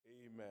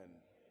Amen.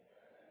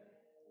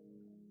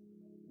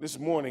 This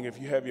morning, if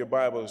you have your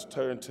Bibles,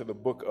 turn to the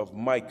book of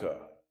Micah.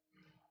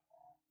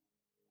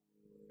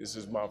 This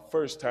is my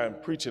first time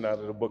preaching out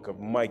of the book of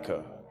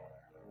Micah.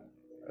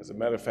 As a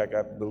matter of fact,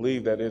 I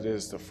believe that it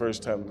is the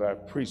first time that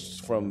I've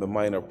preached from the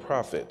minor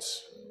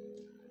prophets.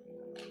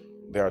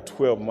 There are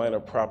 12 minor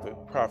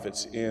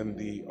prophets in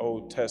the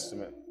Old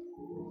Testament.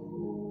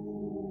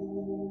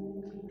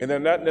 And they're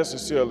not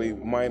necessarily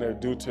minor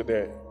due to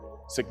their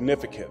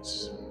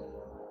significance.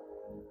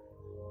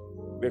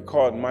 They're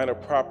called minor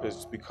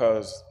prophets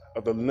because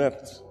of the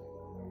length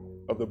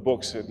of the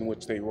books in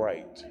which they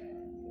write.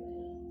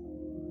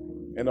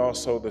 And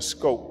also the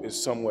scope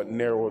is somewhat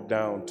narrowed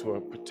down to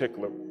a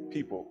particular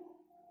people.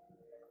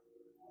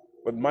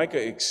 But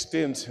Micah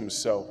extends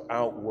himself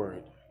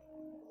outward.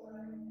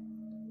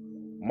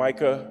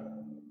 Micah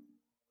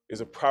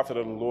is a prophet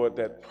of the Lord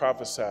that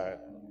prophesied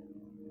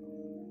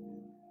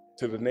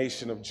to the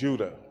nation of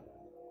Judah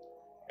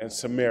and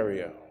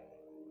Samaria.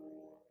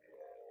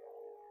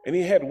 And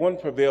he had one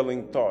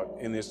prevailing thought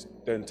in the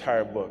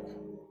entire book,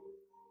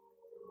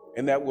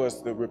 and that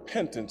was the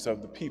repentance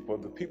of the people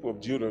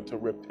of Judah to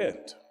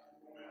repent.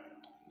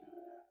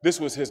 This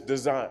was his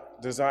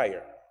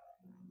desire,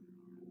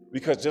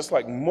 because just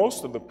like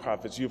most of the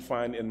prophets you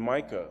find in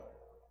Micah,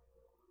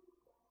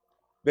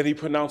 that he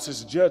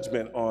pronounces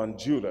judgment on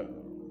Judah.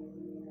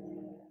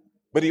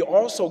 But he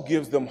also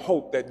gives them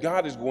hope that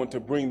God is going to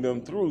bring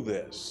them through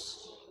this.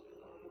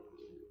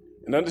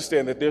 And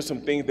understand that there's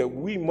some things that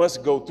we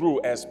must go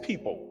through as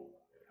people,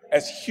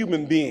 as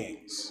human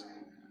beings.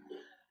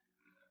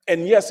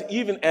 And yes,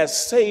 even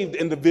as saved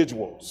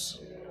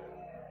individuals.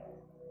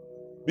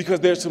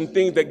 Because there's some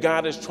things that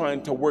God is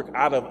trying to work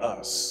out of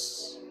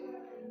us.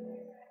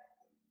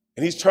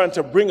 And he's trying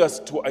to bring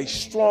us to a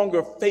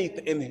stronger faith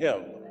in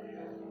him,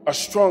 a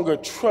stronger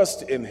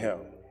trust in him.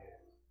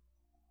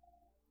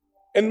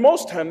 And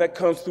most time that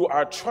comes through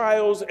our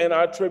trials and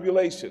our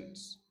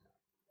tribulations,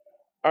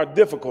 our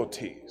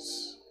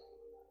difficulties.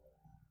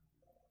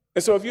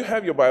 And so if you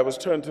have your Bibles,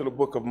 turn to the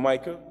book of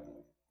Micah,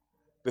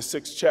 the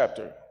 6th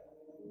chapter.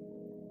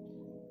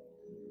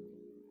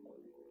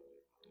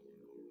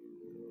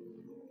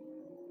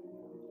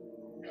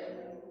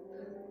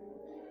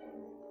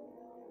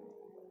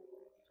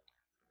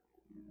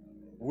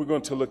 We're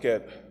going to look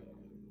at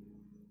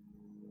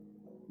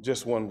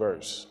just one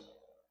verse.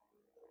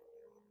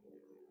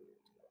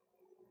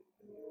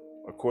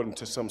 According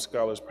to some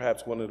scholars,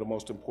 perhaps one of the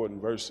most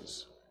important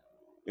verses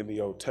in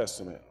the Old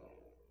Testament.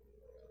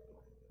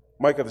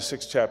 Micah, the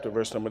 6th chapter,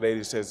 verse number 8,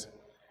 it says,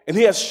 "And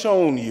he has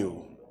shown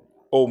you,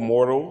 O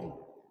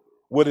mortal,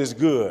 what is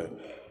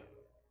good.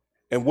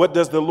 And what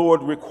does the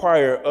Lord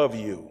require of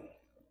you?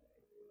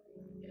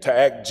 To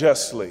act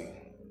justly,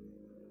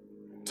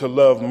 to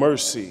love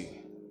mercy,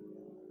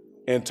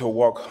 and to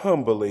walk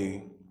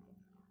humbly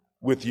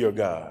with your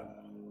God."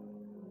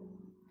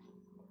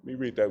 Let me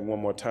read that one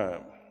more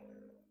time.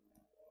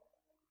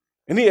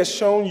 "And he has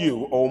shown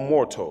you, O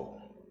mortal,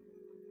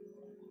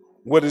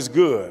 what is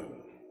good.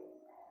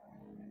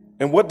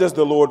 And what does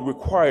the Lord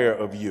require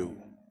of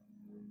you?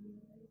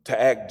 To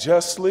act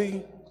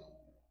justly,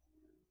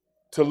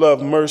 to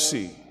love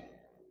mercy,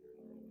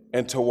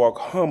 and to walk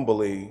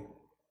humbly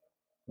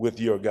with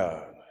your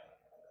God."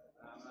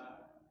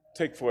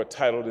 Take for a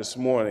title this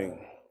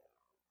morning,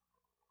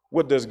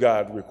 what does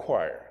God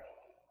require?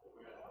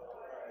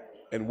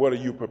 And what are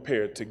you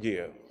prepared to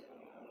give?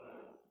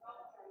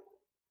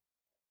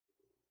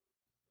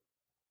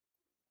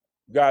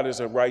 God is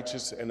a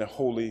righteous and a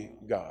holy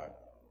God.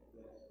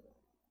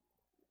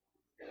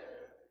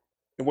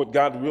 And what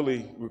God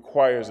really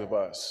requires of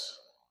us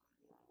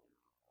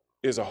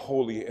is a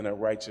holy and a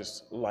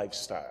righteous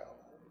lifestyle.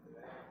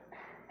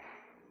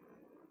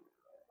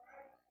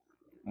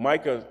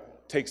 Micah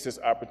takes this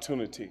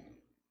opportunity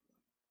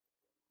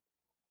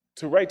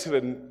to write to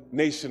the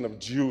nation of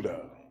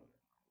Judah,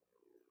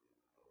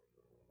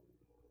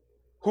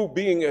 who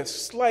being a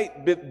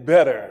slight bit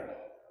better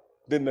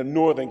than the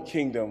northern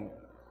kingdom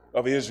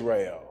of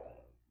Israel.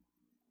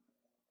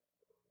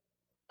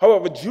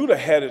 However, Judah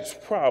had its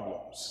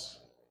problems.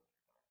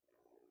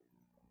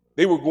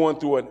 They were going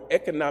through an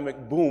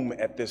economic boom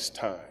at this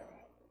time.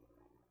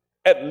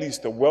 At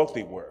least the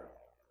wealthy were.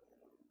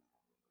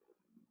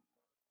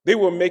 They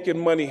were making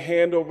money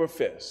hand over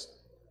fist.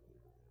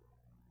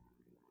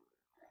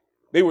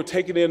 They were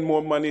taking in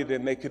more money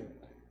than they could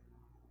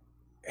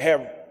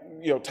have,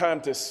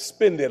 time to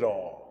spend it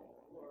all.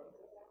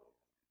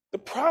 The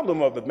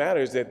problem of the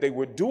matter is that they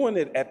were doing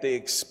it at the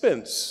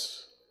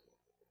expense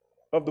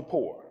of the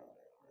poor.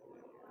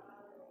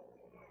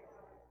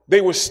 They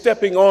were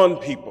stepping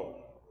on people.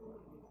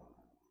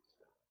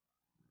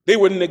 They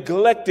were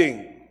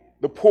neglecting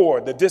the poor,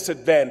 the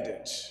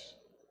disadvantaged.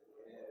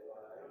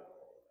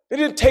 They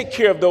didn't take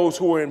care of those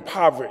who were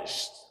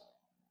impoverished.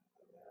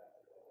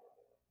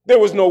 There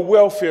was no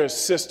welfare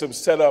system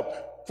set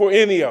up for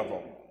any of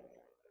them.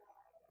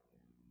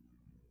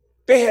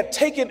 They had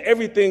taken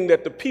everything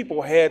that the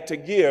people had to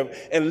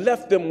give and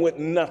left them with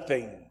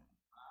nothing.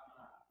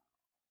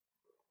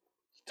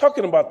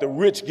 Talking about the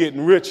rich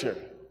getting richer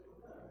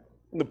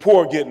and the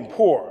poor getting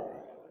poorer.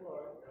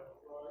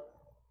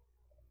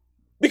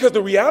 Because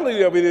the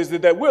reality of it is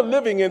that we're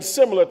living in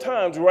similar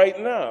times right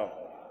now.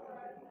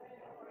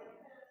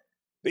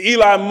 The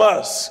Elon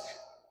Musk,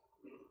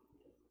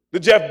 the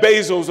Jeff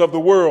Bezos of the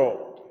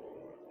world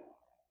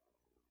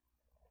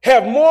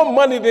have more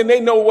money than they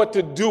know what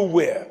to do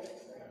with.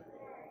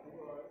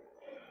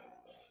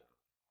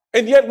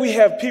 And yet we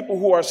have people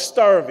who are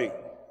starving,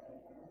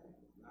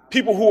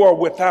 people who are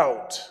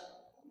without,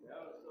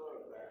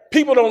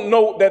 people don't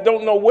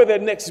know where their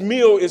next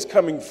meal is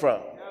coming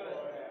from.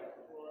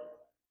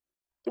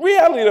 The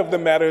reality of the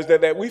matter is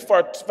that we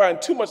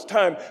find too much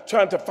time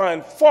trying to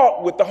find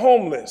fault with the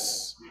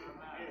homeless,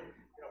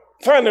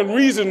 finding a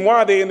reason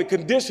why they're in the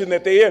condition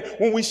that they're in,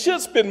 when we should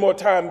spend more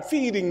time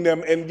feeding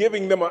them and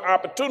giving them an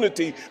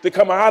opportunity to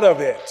come out of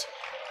it.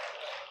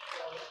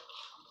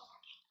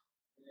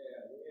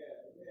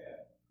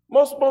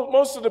 Most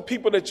of the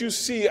people that you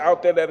see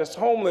out there that is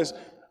homeless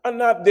are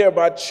not there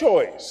by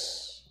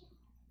choice.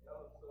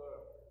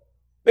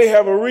 They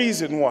have a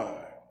reason why.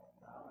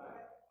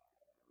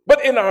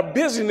 But in our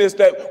busyness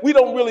that we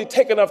don't really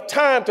take enough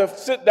time to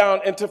sit down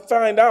and to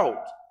find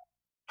out,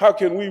 how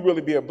can we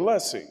really be a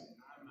blessing?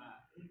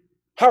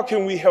 How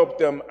can we help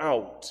them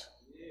out?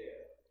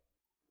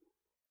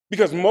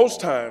 Because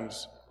most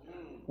times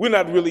we're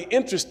not really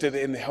interested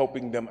in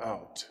helping them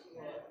out.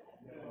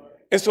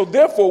 And so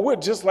therefore we're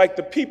just like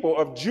the people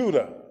of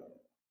Judah.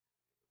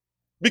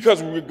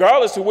 Because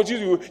regardless of what you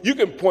do, you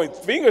can point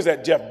fingers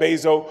at Jeff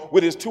Bezos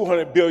with his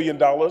 $200 billion.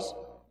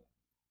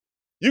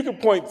 You can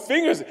point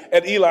fingers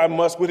at Elon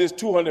Musk with his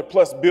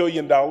 $200+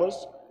 billion.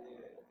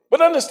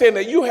 But understand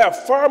that you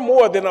have far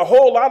more than a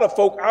whole lot of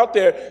folk out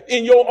there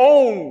in your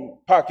own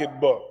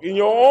pocketbook, in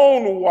your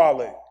own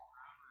wallet.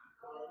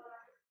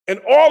 And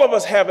all of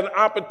us have an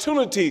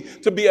opportunity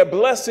to be a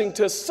blessing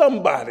to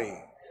somebody.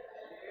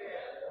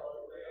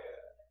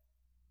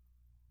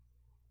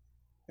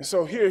 And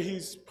so here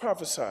he's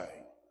prophesying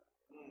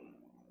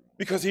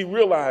because he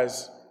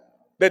realized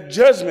that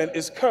judgment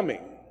is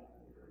coming.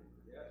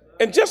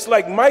 And just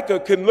like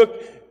Micah can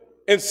look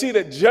and see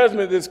that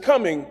judgment is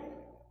coming,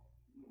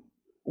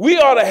 we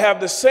ought to have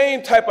the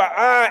same type of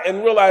eye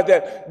and realize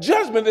that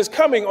judgment is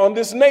coming on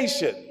this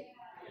nation.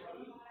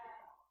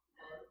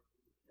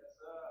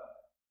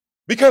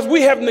 Because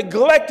we have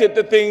neglected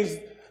the things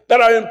that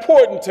are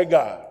important to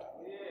God.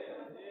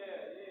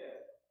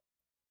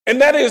 And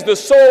that is the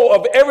soul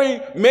of every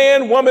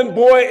man, woman,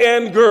 boy,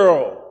 and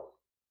girl.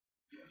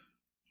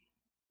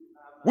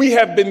 We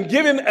have been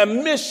given a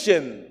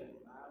mission.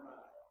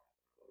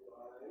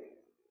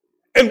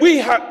 And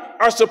we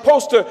are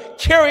supposed to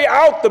carry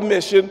out the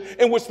mission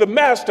in which the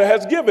Master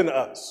has given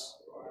us.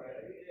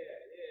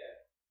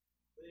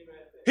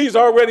 He's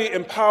already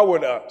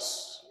empowered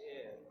us.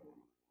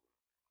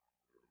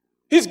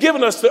 He's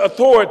given us the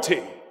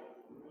authority.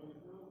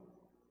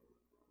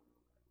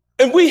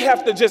 And we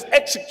have to just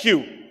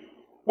execute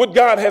what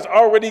God has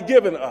already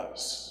given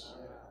us.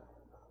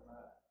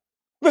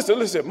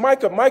 Listen,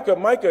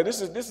 Micah, this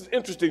is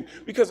interesting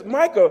because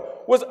Micah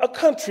was a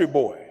country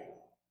boy.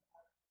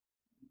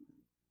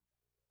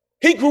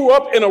 He grew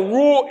up in a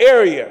rural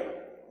area,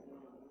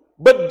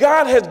 but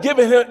God has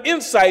given him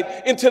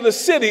insight into the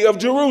city of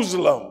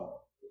Jerusalem.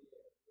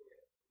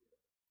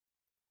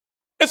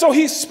 And so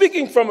he's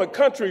speaking from a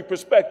country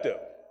perspective.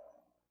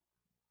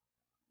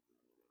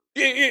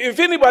 If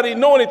anybody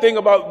know anything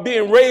about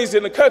being raised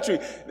in the country,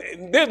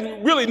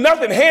 there's really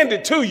nothing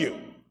handed to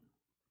you.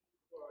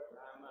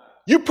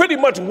 You pretty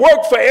much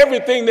work for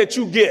everything that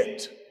you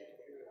get.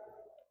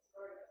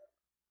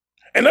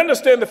 And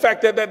understand the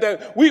fact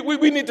that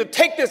we need to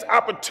take this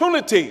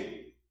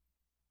opportunity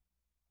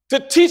to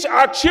teach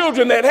our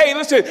children that, hey,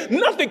 listen,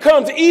 nothing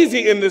comes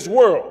easy in this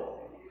world.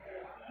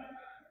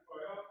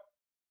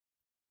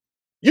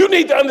 You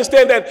need to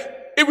understand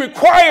that it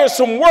requires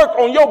some work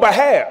on your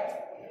behalf.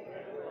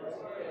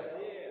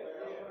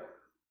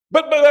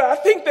 But I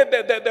think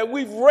that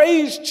we've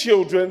raised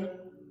children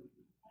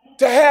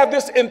to have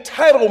this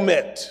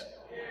entitlement.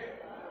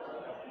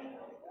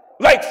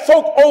 Like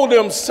folk owe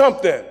them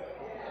something.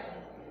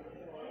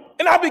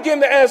 And I began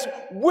to ask,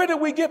 where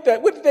did we get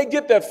that? Where did they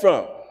get that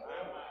from?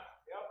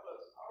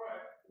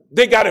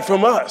 They got it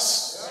from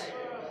us.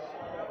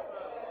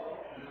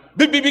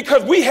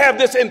 Because we have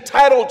this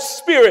entitled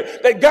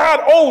spirit that God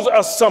owes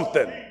us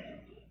something.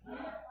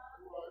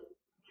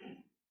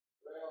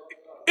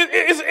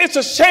 It's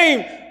a shame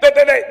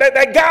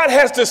that God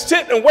has to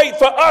sit and wait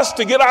for us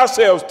to get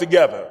ourselves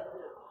together.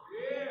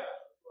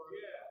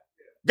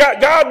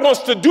 God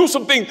wants to do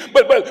something,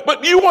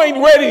 but you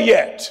ain't ready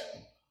yet.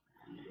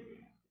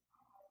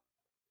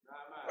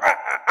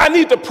 I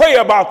need to pray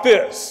about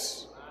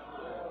this.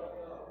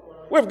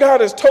 Well, if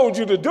God has told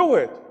you to do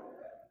it,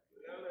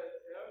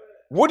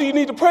 what do you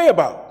need to pray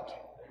about?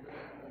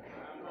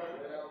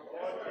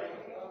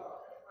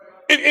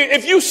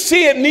 If you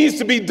see it needs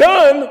to be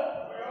done,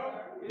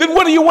 then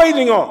what are you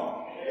waiting on?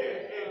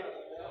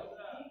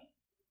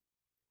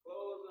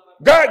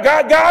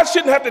 God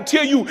shouldn't have to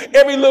tell you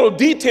every little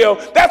detail.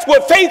 That's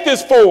what faith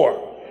is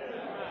for.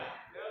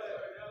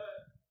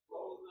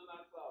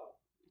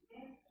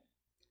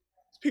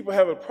 People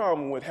have a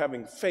problem with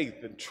having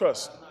faith and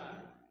trust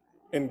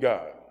in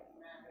God.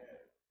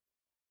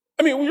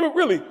 I mean,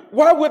 really,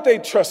 why would they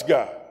trust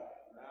God?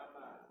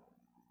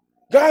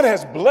 God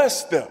has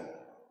blessed them.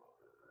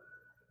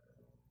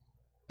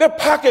 Their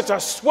pockets are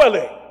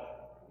swelling.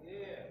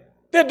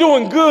 They're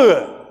doing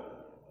good.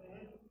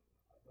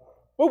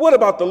 But what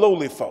about the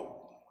lowly folk?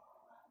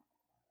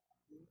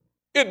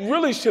 It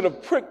really should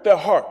have pricked their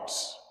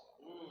hearts.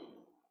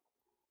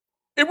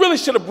 It really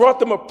should have brought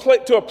them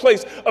to a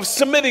place of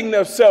submitting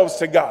themselves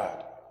to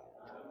God.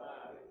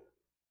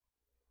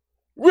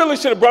 Really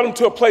should have brought them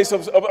to a place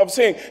of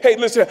saying, hey,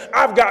 listen,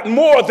 I've got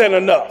more than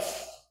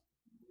enough.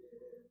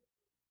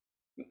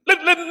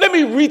 Let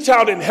me reach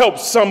out and help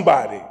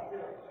somebody.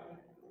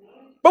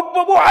 But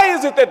why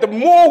is it that the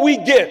more we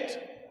get,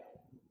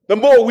 the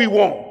more we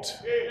want?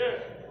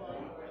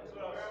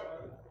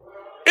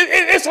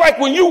 It's like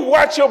when you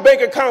watch your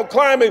bank account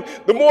climbing,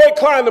 the more it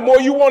climbs, the more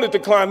you want it to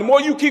climb. The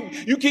more you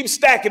keep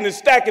stacking and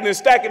stacking and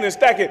stacking and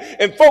stacking,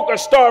 and folk are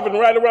starving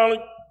right around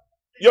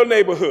your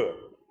neighborhood.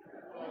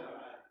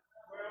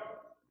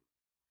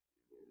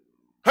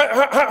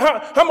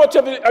 How much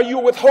of it are you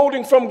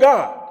withholding from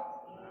God?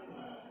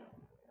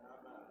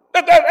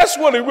 That's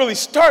what it really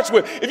starts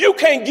with. If you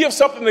can't give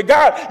something to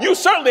God, you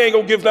certainly ain't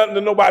going to give nothing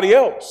to nobody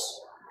else.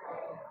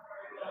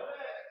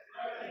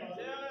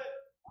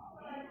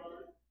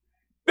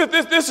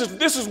 This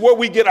is where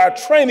we get our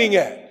training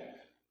at.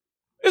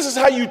 This is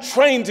how you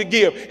train to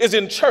give, is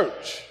in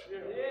church.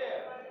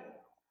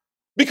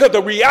 Because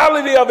the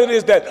reality of it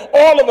is that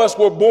all of us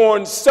were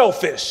born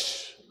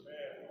selfish.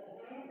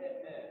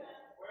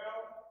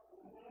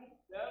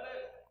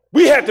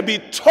 We had to be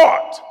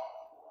taught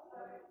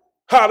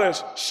how to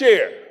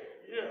share.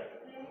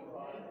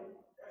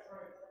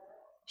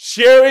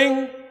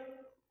 Sharing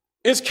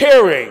is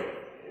caring.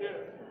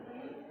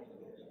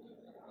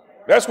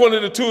 That's one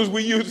of the tools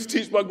we use to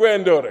teach my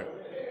granddaughter.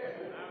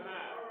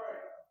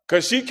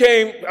 Because she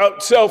came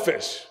out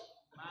selfish.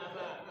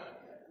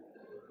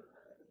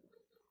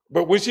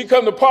 But when she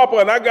come to Papa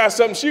and I got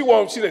something she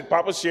wants, she said,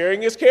 Papa,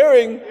 sharing is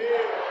caring.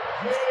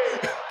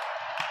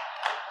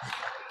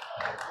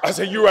 I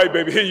said, you're right,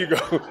 baby. Here you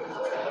go.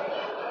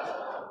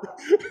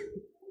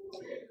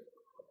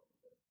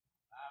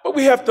 But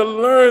we have to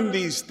learn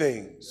these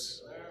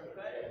things.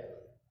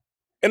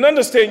 And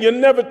understand you're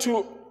never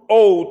too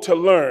old to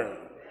learn.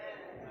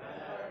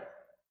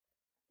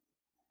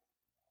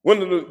 One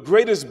of the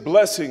greatest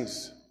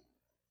blessings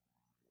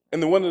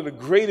and one of the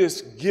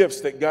greatest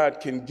gifts that God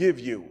can give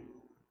you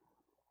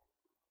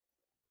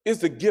is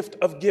the gift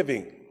of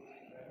giving.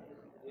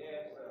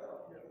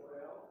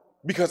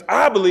 Because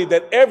I believe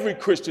that every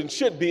Christian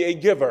should be a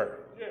giver.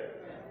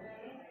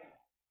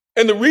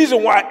 And the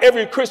reason why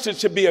every Christian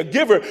should be a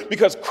giver,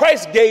 because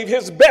Christ gave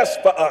his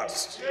best for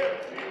us.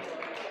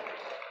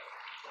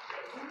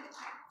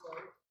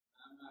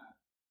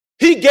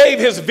 He gave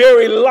his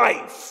very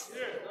life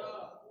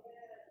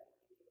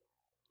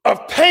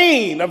of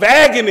pain, of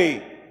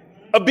agony,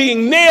 of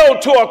being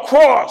nailed to a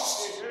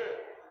cross,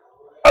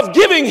 of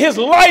giving his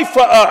life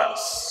for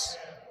us.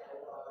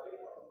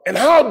 And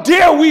how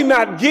dare we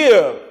not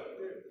give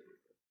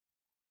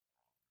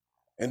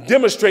and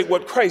demonstrate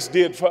what Christ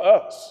did for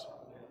us?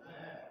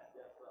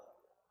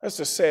 That's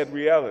a sad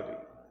reality.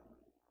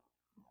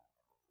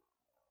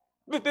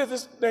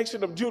 This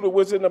nation of Judah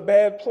was in a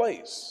bad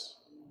place.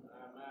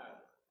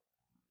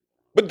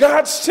 But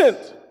God sent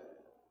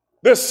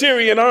the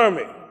Syrian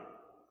army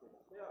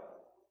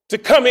to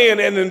come in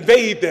and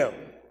invade them,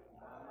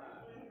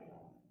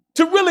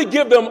 to really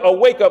give them a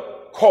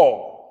wake-up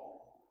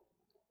call.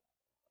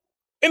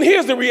 And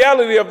here's the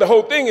reality of the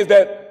whole thing is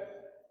that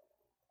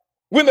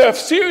when the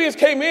Assyrians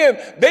came in,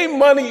 their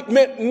money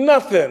meant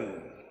nothing.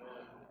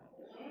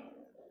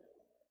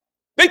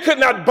 They could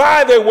not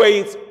buy their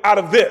ways out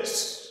of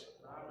this.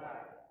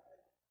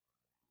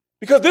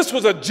 Because this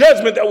was a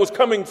judgment that was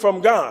coming from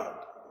God.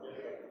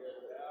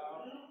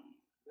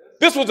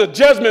 This was a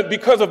judgment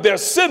because of their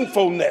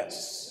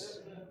sinfulness.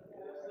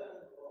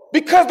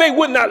 Because they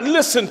would not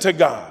listen to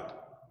God.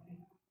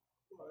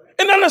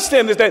 And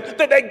understand this,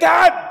 that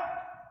God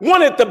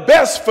wanted the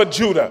best for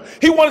Judah.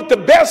 He wanted the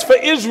best for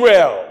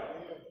Israel.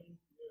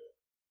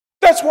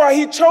 That's why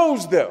he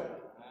chose them.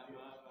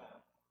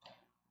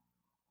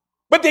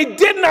 But they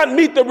did not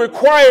meet the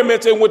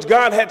requirements in which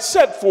God had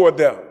set for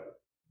them.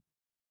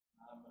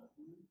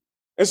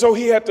 And so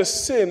he had to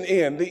send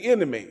in the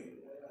enemy.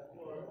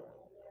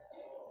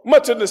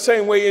 Much in the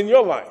same way in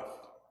your life.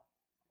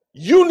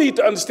 You need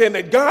to understand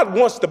that God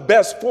wants the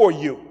best for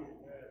you.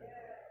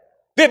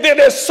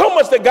 There's so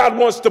much that God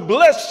wants to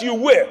bless you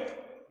with.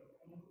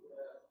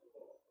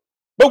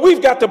 But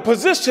we've got to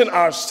position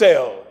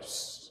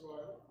ourselves.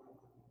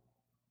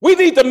 We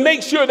need to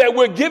make sure that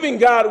we're giving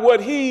God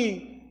what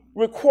he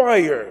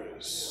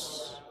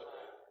requires.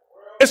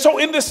 And so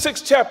in this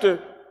 6th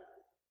chapter,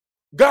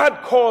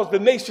 God calls the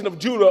nation of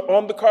Judah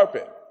on the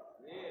carpet.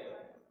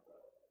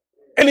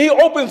 And he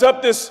opens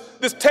up this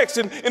text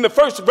in the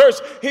first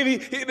verse, and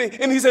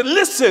he said,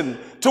 listen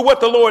to what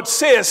the Lord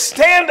says.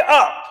 Stand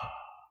up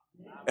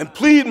and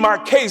plead my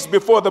case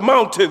before the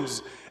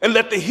mountains, and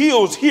let the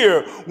hills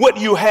hear what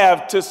you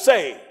have to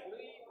say.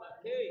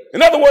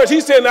 In other words,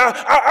 he said,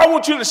 I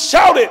want you to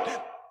shout it,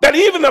 that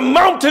even the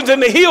mountains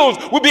and the hills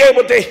will be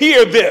able to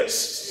hear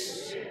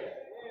this.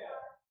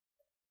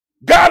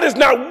 God is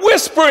not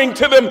whispering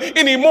to them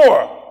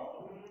anymore.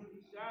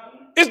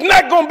 It's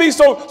not going to be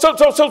so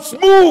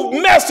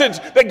smooth message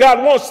that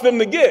God wants them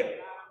to get.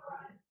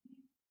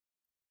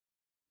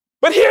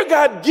 But here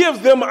God gives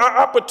them an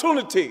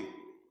opportunity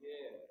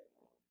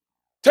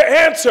to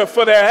answer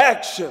for their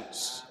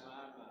actions.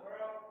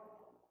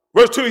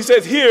 Verse 2, he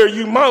says, hear,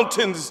 you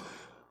mountains,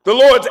 the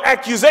Lord's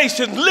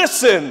accusations.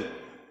 Listen,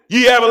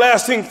 ye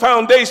everlasting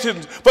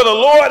foundations, for the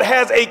Lord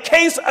has a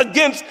case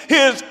against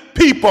his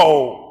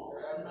people.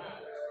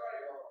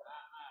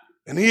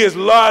 And he is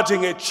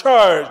lodging a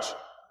charge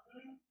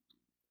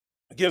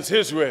against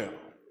Israel.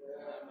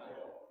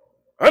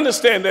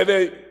 Understand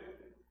that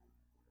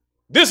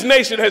this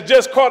nation has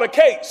just caught a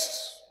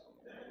case.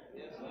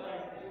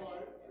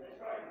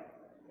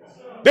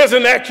 There's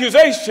an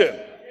accusation.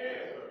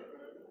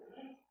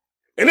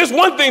 And it's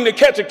one thing to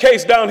catch a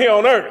case down here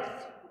on earth.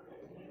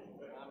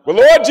 But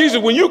Lord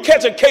Jesus, when you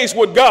catch a case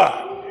with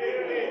God,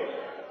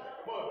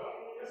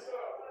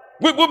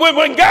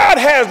 when God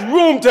has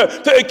room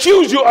to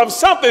accuse you of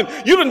something,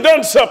 you've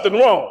done something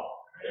wrong.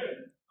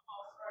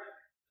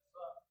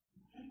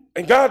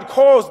 And God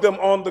calls them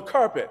on the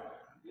carpet.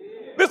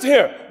 Listen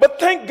here, but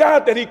thank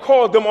God that he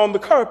called them on the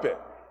carpet.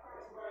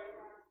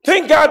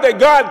 Thank God that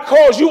God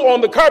calls you on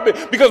the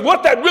carpet, because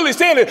what that really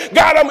saying is,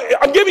 God,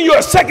 I'm giving you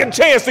a second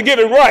chance to get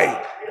it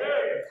right.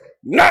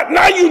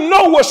 Now you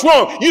know what's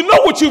wrong. You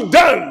know what you've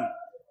done.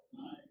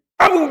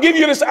 I'm going to give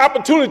you this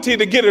opportunity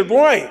to get it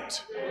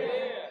right.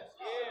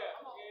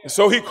 And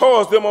so he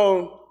calls them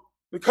on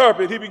the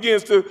carpet. He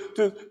begins to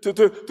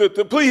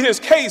plead his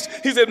case.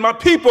 He said, my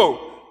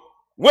people,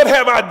 what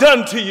have I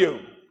done to you?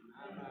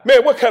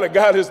 Man, what kind of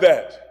God is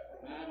that?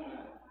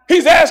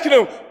 He's asking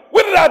them,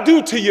 what did I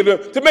do to you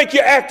to make you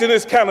act in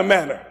this kind of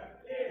manner?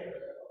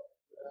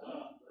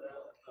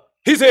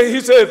 He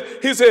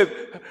said,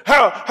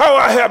 how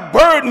I have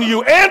burdened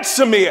you.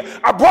 Answer me.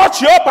 I brought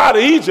you up out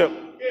of Egypt.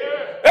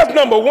 That's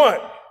number one.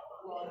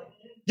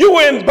 You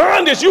were in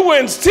bondage. You were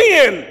in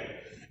sin.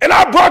 And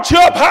I brought you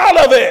up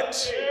out of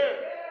it.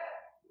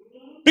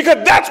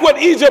 Because that's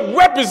what Egypt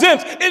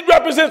represents. It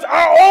represents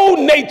our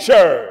own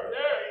nature.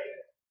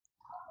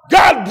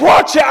 God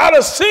brought you out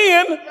of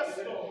sin.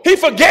 He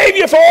forgave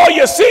you for all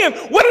your sin.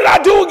 What did I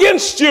do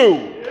against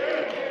you?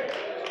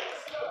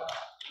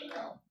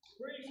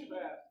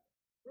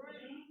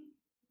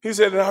 He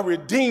said, and I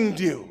redeemed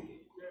you.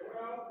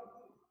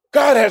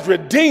 God has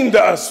redeemed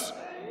us.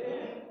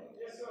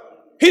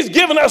 He's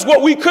given us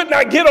what we could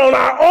not get on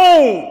our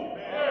own.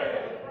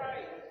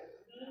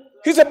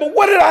 He said, but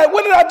what did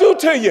I do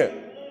to you?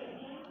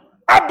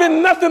 I've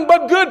been nothing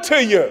but good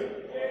to you.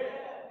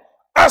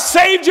 I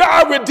saved you,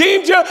 I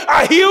redeemed you,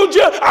 I healed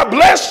you, I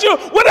blessed you.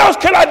 What else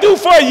can I do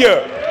for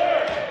you?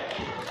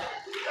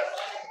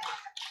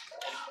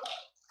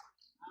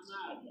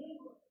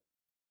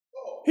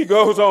 He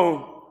goes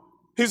on.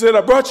 He said,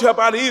 I brought you up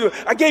out of Egypt.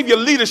 I gave you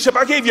leadership.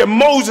 I gave you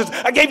Moses.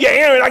 I gave you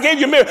Aaron. I gave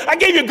you Miriam. I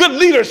gave you good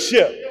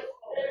leadership.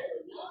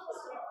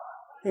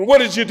 And what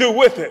did you do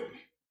with it?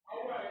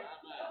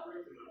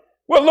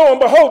 Well, lo and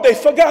behold, they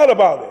forgot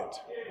about it.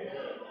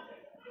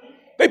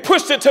 They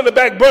pushed it to the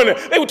back burner.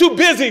 They were too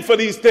busy for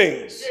these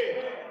things.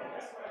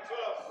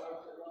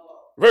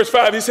 Verse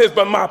 5, he says,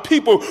 but my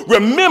people,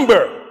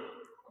 remember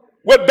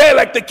what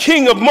Balak, the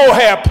king of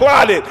Moab,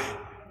 plotted,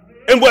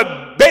 and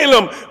what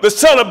Balaam, the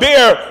son of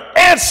Beor,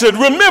 answered.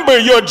 Remember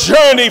your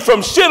journey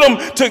from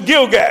Shittim to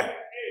Gilgal.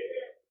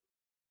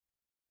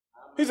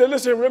 He said,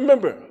 listen,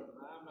 remember.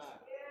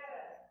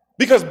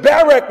 Because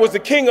Barak was the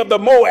king of the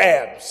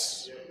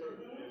Moabs.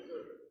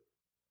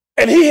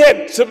 And he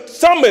had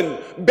summoned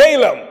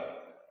Balaam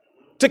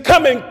to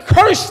come and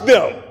curse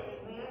them.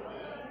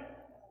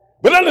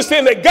 But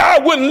understand that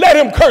God wouldn't let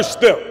him curse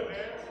them.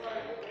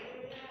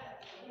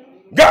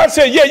 God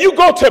said, yeah, you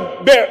go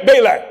to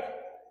Balak,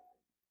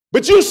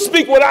 but you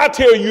speak what I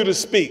tell you to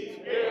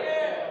speak.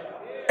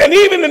 And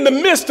even in the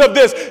midst of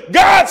this,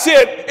 God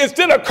said,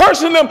 instead of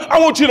cursing them, I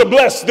want you to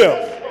bless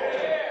them.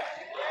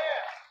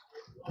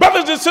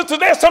 Brothers and sisters,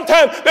 there's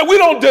sometimes that we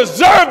don't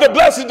deserve the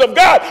blessings of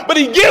God, but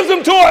he gives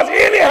them to us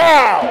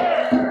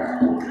anyhow.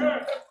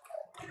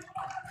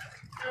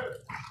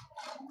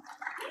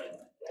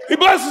 He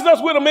blesses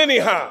us with them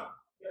anyhow.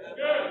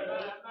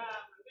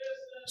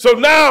 So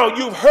now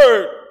you've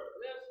heard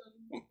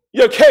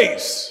your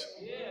case.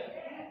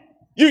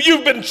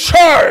 You've been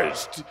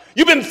charged.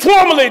 You've been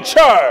formally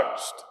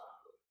charged.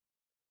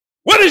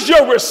 What is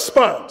your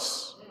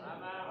response?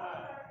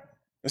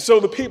 And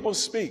so the people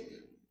speak.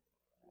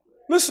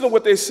 Listen to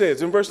what they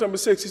says. In verse number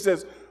 6, he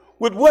says,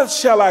 with what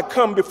shall I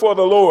come before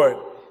the Lord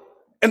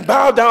and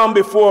bow down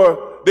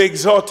before the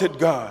exalted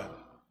God?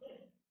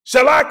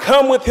 Shall I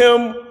come with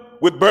him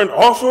with burnt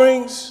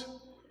offerings,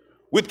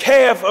 with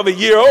calf of a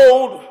year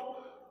old?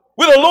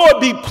 Will the Lord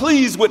be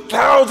pleased with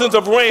thousands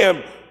of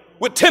rams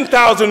with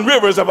 10,000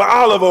 rivers of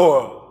olive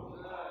oil?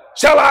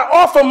 Shall I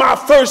offer my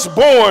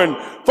firstborn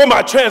for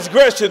my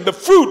transgression, the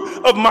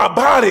fruit of my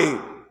body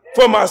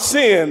for my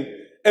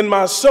sin and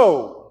my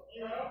soul?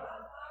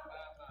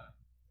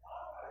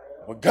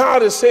 What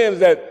God is saying is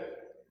that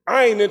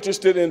I ain't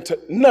interested in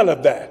none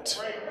of that.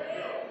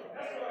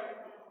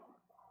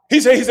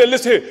 He said,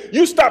 listen here,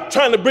 you stop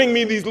trying to bring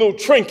me these little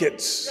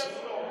trinkets.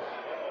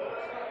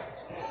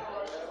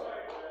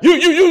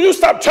 You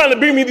stop trying to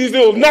bring me these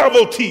little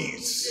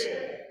novelties.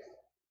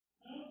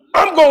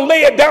 I'm going to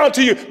lay it down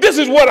to you. This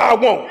is what I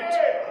want.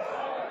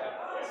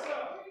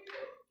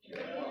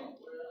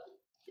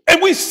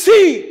 And we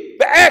see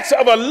the acts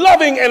of a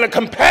loving and a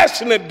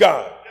compassionate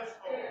God.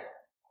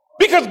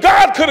 Because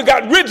God could have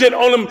got rigid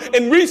on them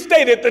and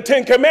restated the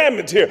 10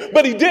 Commandments here,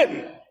 but he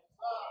didn't.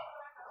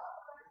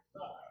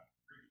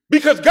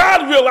 Because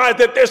God realized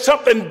that there's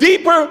something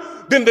deeper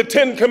than the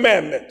 10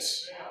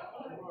 Commandments.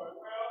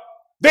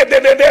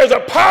 There's a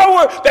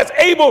power that's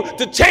able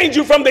to change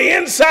you from the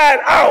inside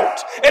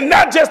out, and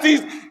not just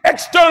these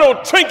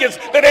external trinkets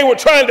that they were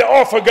trying to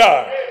offer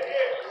God.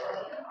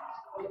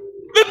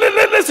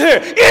 Listen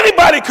here,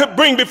 anybody could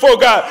bring before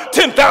God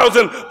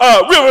 10,000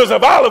 rivers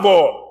of olive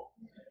oil.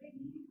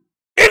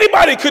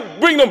 Anybody could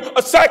bring them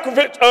a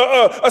sacrifice,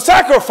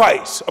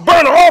 a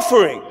burnt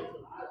offering.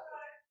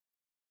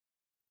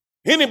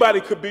 Anybody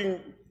could bring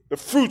the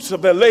fruits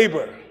of their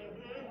labor.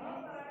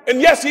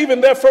 And yes,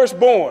 even their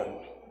firstborn.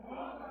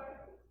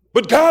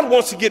 But God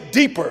wants to get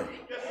deeper.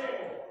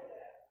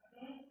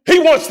 He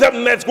wants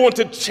something that's going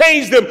to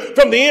change them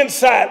from the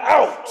inside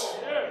out.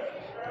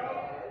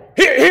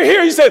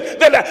 Here he said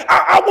that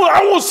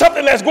I want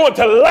something that's going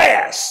to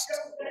last.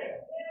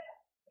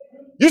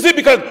 You see,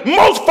 because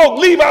most folk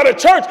leave out of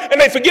church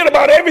and they forget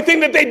about everything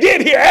that they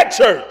did here at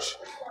church.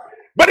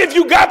 But if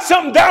you got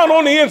something down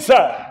on the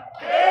inside,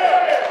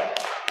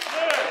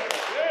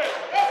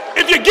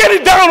 if you get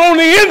it down on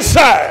the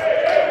inside,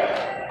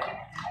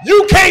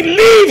 you can't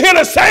leave here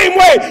the same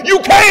way you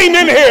came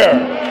in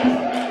here.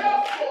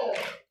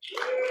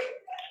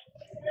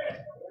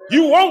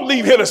 You won't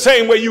leave here the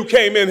same way you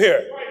came in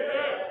here.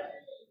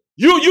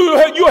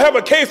 You have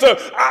a case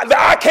of,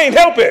 I can't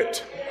help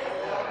it.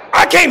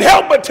 I can't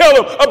help but tell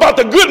them about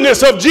the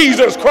goodness of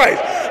Jesus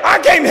Christ. I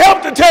can't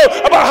help to tell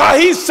about how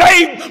he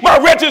saved my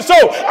wretched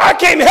soul. I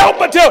can't help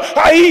but tell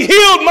how he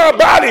healed my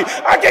body.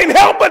 I can't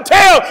help but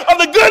tell of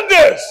the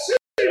goodness.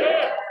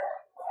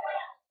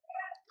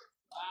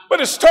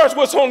 But it starts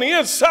what's on the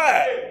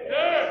inside.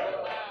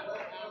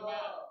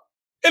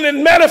 And it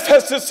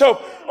manifests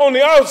itself on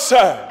the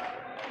outside.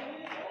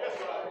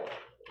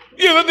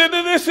 You know,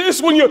 this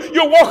is when you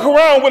walk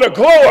around with a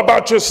glow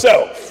about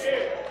yourself.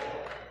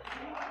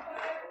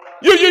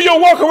 You'll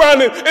walk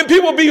around and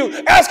people be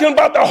asking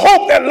about the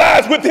hope that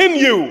lies within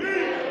you.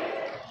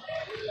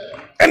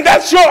 And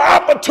that's your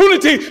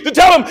opportunity to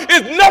tell them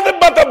it's nothing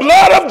but the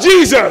blood of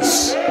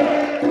Jesus.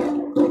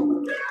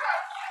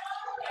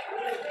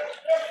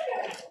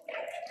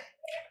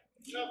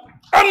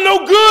 I'm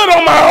no good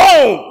on my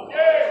own,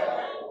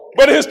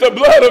 but it's the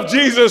blood of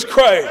Jesus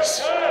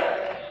Christ.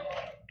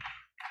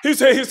 He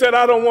said,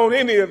 I don't want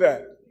any of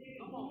that.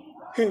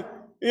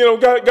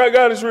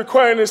 God is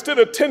requiring, instead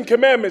of 10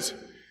 commandments,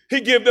 he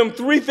gives them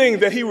 3 things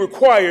that he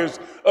requires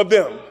of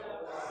them.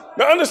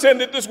 Now understand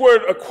that this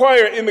word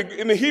acquire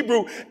in the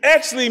Hebrew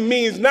actually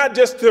means not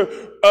just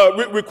to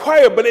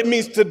require, but it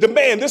means to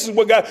demand. This is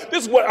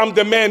what I'm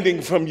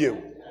demanding from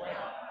you.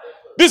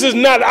 This is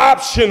not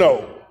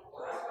optional.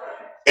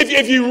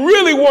 If you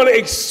really want to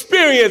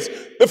experience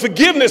the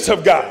forgiveness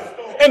of God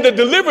and the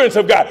deliverance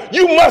of God,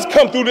 you must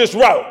come through this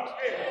route.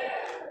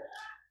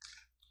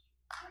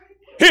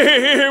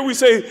 Here we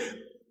say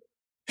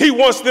he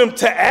wants them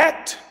to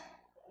act,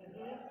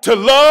 to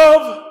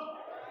love,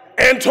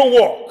 and to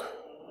walk.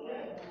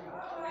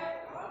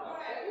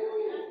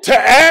 To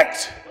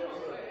act,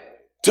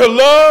 to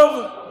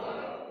love,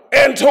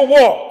 and to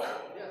walk.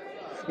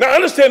 Now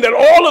understand that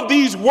all of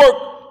these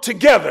work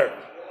together.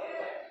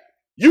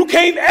 You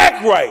can't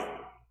act right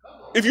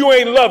if you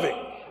ain't loving.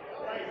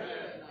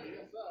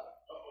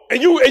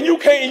 And you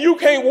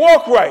can't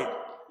walk right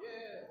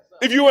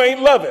if you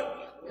ain't loving.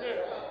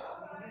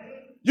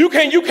 You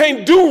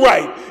can't do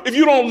right if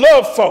you don't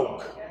love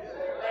folk.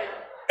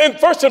 And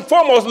first and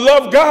foremost,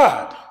 love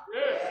God.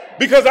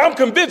 Because I'm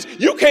convinced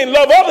you can't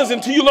love others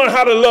until you learn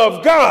how to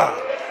love God.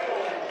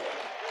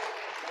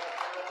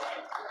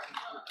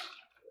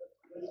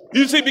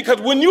 You see, because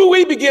when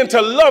we begin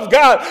to love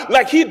God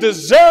like he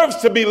deserves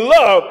to be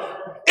loved,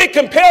 it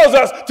compels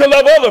us to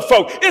love other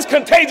folk. It's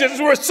contagious,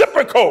 it's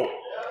reciprocal.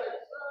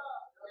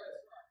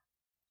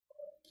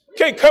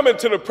 Can't come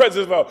into the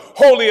presence of a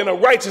holy and a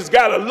righteous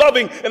God, a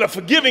loving and a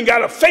forgiving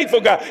God, a faithful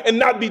God, and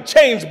not be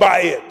changed by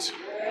it.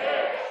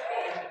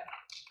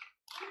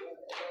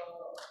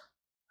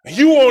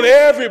 You want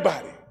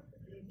everybody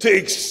to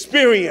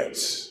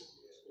experience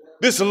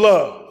this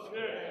love.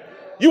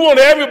 You want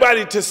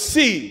everybody to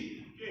see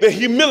the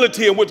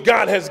humility in which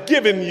God has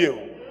given you.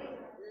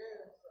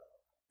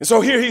 And so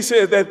here he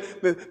says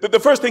that the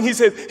first thing he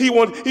says, he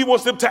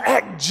wants them to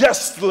act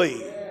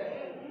justly.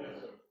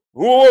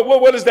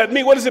 What does that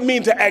mean? What does it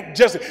mean to act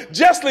justly?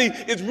 Justly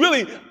is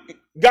really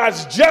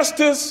God's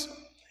justice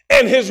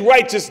and his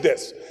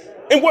righteousness.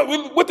 And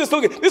what this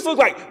looks like? This looks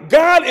like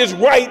God is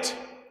right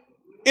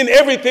in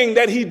everything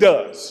that he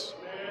does.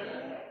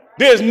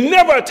 There's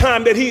never a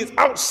time that he is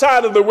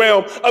outside of the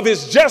realm of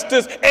his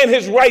justice and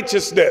his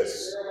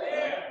righteousness.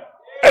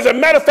 As a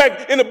matter of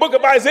fact, in the book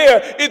of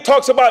Isaiah, it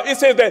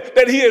says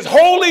that he is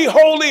holy,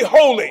 holy,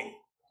 holy.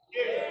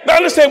 Now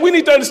understand, we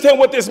need to understand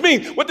what this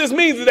means. What this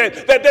means is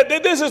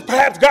that this is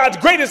perhaps God's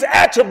greatest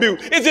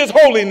attribute, is his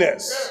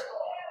holiness.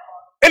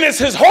 And it's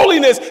his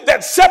holiness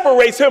that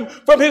separates him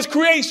from his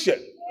creation.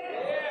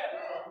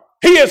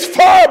 He is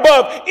far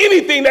above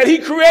anything that he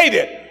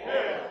created.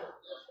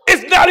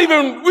 It's not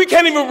even, we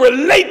can't even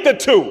relate the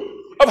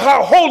two of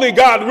how holy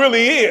God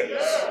really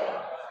is.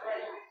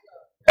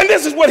 And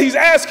this is what he's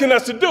asking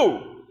us to do.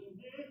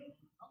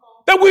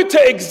 That we're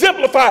to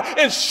exemplify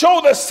and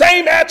show the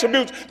same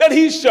attributes that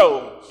he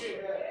shows.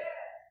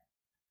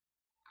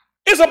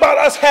 It's about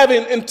us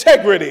having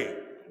integrity.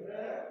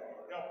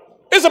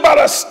 It's about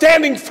us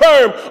standing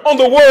firm on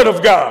the word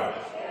of God.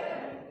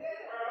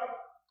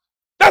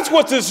 That's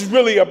what this is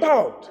really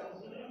about.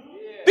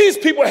 These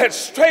people had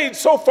strayed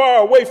so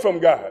far away from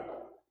God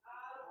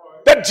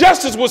that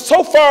justice was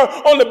so far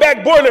on the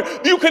back burner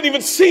you couldn't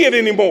even see it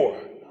anymore.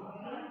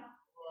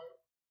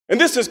 And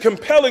this is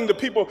compelling the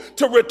people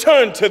to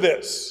return to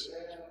this.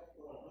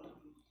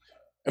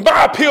 And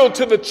my appeal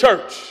to the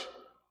church,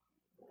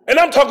 and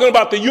I'm talking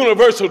about the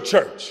universal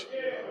church,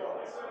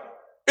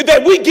 is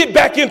that we get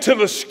back into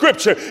the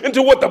scripture,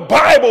 into what the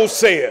Bible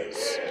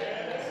says.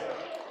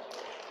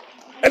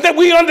 And that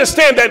we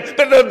understand that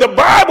the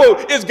Bible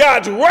is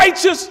God's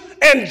righteous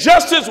and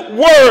justice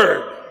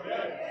word.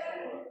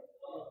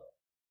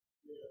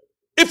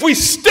 If we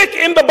stick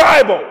in the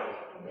Bible,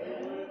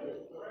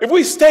 if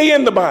we stay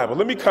in the Bible,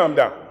 let me calm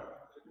down.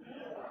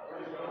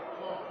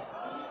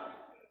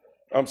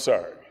 I'm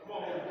sorry.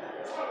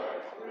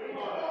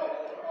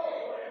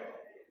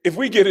 If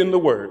we get in the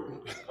word,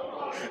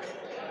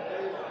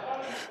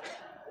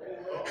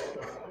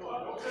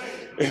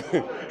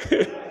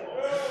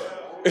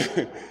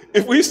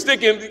 if we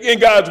stick in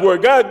God's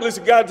word,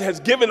 God has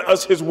given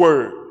us his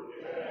word.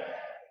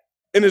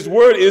 And his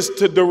word is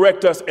to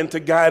direct us and to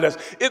guide us.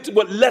 It's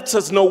what lets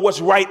us know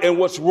what's right and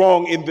what's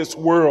wrong in this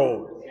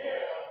world.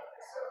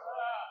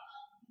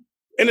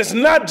 And it's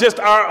not just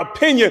our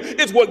opinion,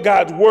 it's what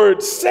God's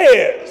word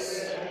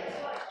says.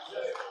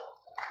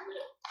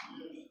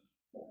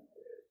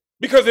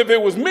 Because if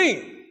it was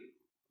me,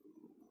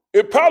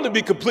 it'd probably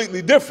be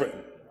completely different.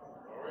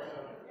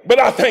 But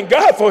I thank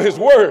God for his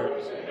word.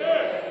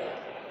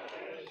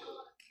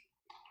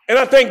 And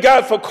I thank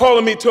God for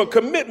calling me to a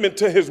commitment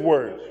to his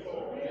word.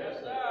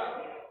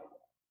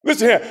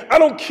 Listen here, I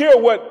don't care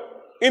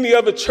what any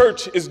other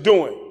church is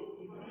doing.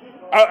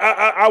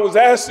 I was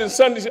asked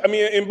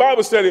in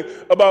Bible study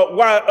about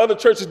why other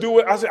churches do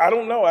it. I said, I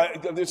don't know.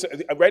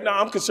 Right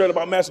now I'm concerned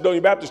about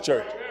Macedonia Baptist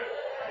Church.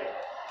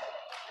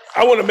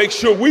 I want to make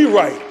sure we're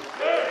right.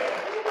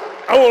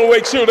 I want to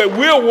make sure that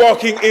we're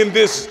walking in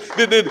this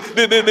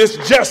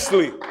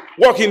justly,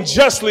 walking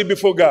justly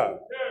before God.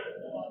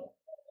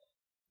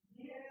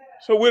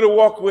 So we're to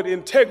walk with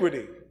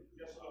integrity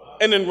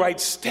and in right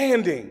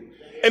standing.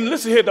 And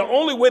listen here, the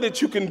only way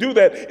that you can do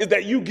that is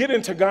that you get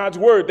into God's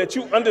word, that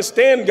you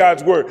understand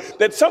God's word,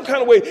 that some kind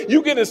of way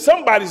you get in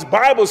somebody's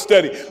Bible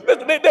study.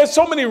 There's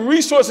so many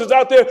resources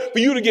out there for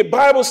you to get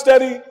Bible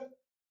study.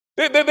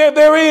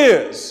 There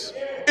is.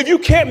 If you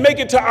can't make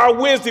it to our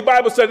Wednesday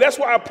Bible study, that's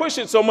why I push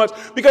it so much,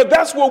 because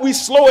that's where we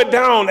slow it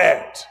down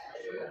at.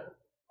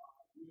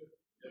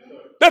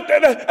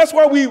 That's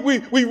why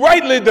we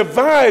rightly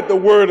divide the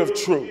word of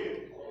truth.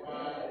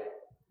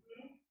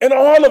 And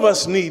all of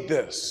us need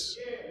this.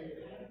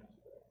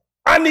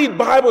 I need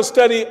Bible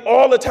study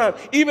all the time.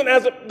 Even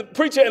as a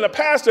preacher and a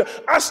pastor,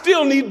 I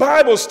still need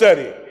Bible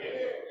study.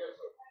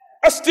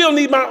 I still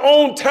need my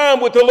own time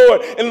with the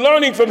Lord and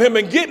learning from him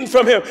and getting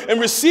from him and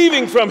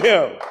receiving from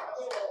him.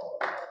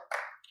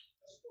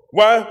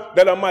 Why?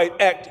 That I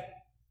might act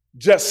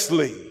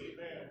justly.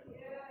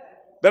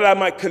 That I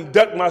might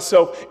conduct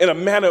myself in a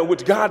manner in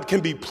which God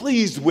can be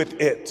pleased with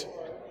it.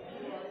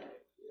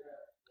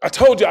 I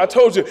told you,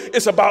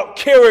 it's about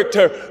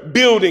character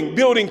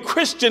building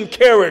Christian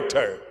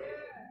character.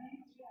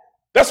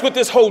 That's what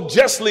this whole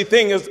justly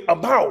thing is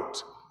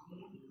about.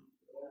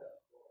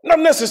 Not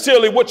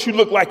necessarily what you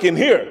look like in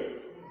here,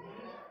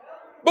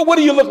 but what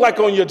do you look like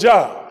on your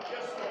job?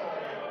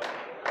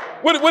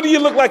 What do you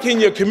look like in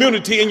your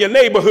community, in your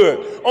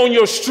neighborhood, on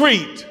your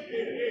street?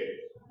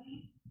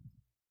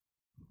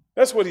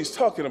 That's what he's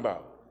talking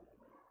about.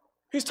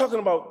 He's talking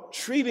about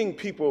treating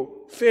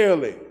people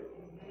fairly.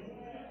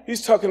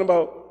 He's talking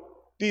about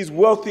these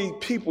wealthy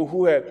people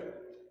who had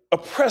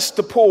oppressed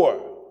the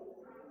poor,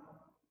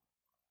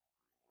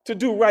 to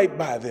do right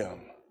by them.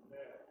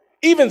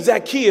 Even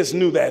Zacchaeus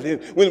knew that.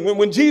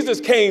 When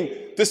Jesus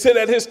came to sit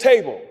at his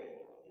table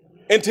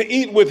and to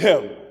eat with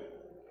him,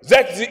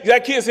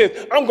 Zacchaeus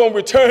said, I'm going to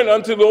return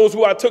unto those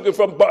who I took it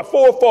from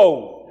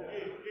fourfold.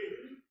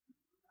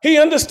 He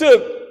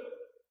understood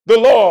the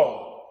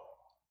law,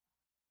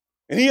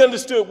 and he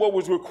understood what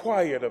was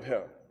required of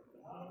him.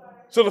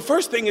 So the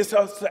first thing is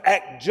to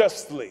act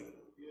justly,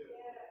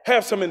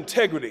 have some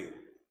integrity.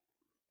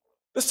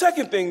 The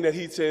second thing that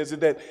he says is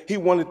that he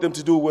wanted them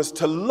to do was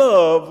to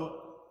love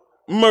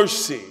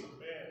mercy.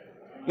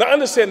 Now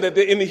understand that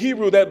in the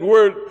Hebrew, that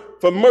word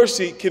for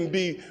mercy can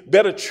be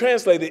better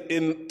translated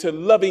into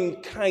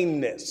loving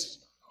kindness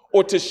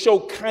or to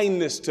show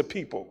kindness to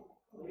people.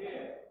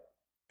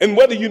 And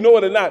whether you know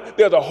it or not,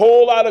 there's a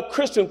whole lot of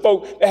Christian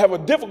folk that have a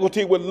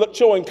difficulty with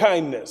showing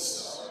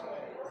kindness.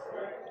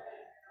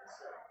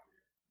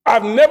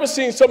 I've never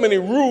seen so many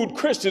rude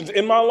Christians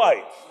in my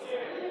life.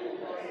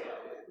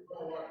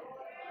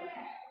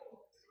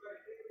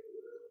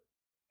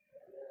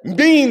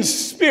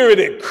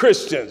 Mean-spirited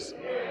Christians.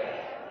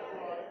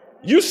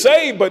 You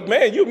saved, but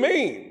man, you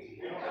mean.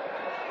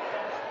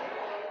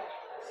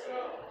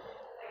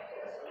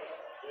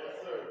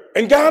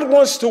 And God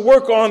wants to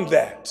work on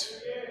that.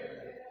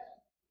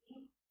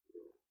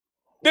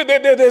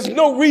 There's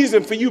no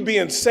reason for you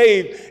being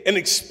saved and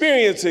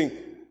experiencing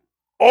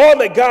all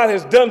that God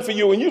has done for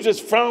you and you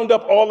just frowned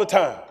up all the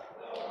time.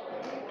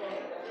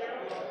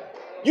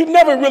 You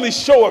never really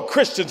show a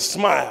Christian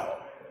smile.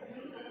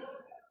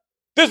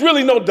 There's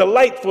really no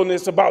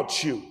delightfulness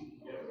about you.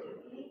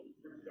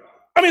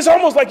 I mean, it's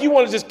almost like you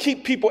want to just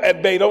keep people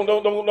at bay.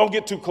 Don't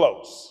get too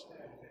close.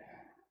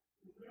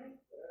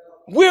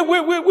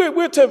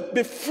 We're to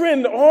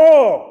befriend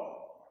all.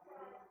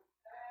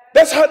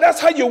 That's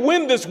how you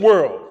win this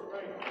world.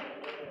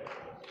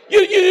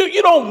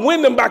 You don't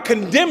win them by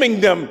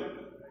condemning them,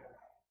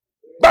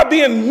 by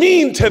being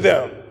mean to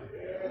them.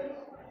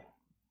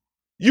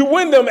 You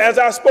win them, as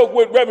I spoke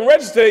with Reverend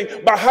Regis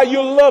today, by how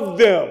you love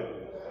them.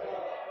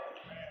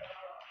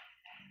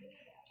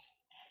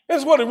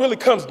 That's what it really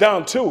comes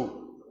down to.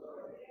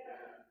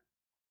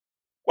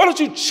 Why don't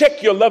you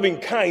check your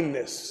loving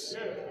kindness?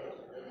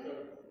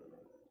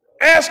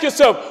 Ask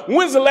yourself,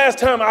 when's the last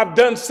time I've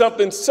done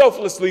something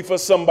selflessly for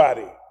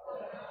somebody?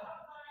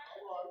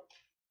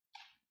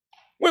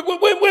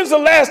 When's the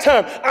last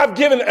time I've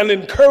given an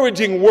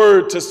encouraging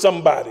word to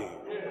somebody?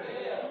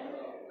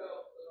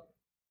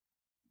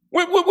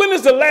 When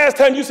is the last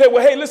time you said,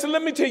 well, hey, listen,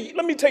 let me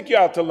take you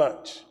out to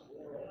lunch.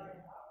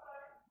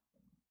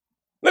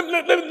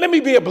 Let me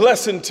be a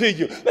blessing to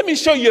you. Let me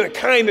show you the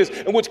kindness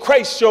in which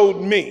Christ showed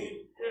me.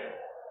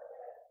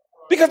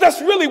 Because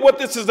that's really what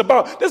this is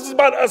about. This is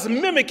about us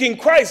mimicking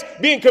Christ,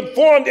 being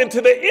conformed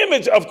into the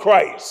image of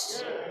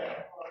Christ.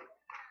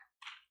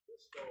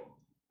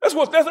 That's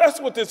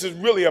what this is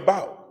really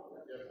about.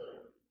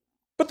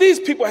 But these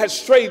people had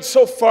strayed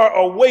so far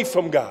away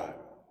from God.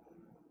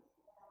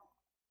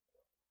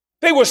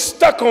 They were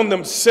stuck on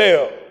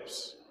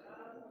themselves.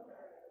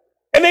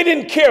 And they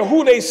didn't care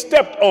who they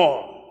stepped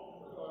on.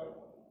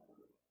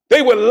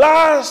 They would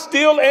lie,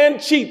 steal,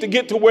 and cheat to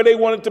get to where they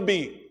wanted to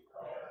be.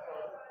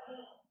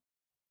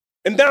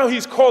 And now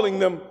he's calling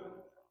them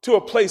to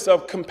a place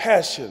of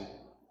compassion,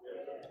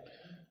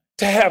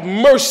 to have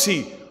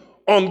mercy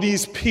on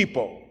these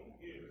people,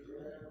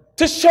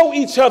 to show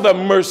each other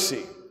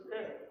mercy.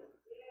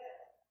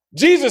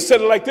 Jesus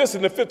said it like this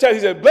in the 5th chapter. He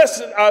said,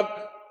 blessed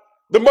are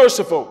the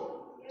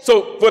merciful,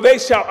 for they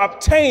shall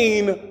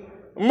obtain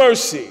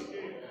mercy.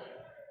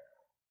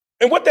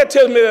 And what that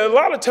tells me, that a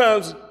lot of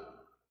times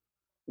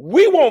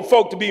we want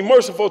folk to be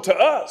merciful to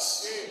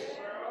us.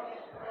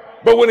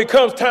 But when it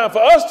comes time for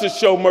us to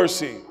show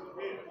mercy,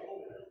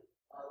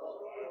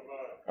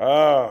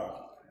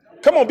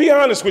 come on, be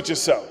honest with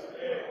yourself.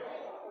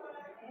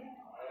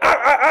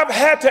 I've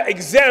had to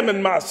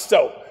examine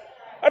myself.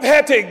 I've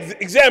had to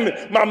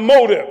examine my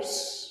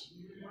motives.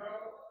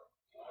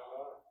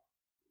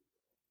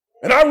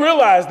 And I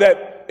realized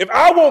that if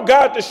I want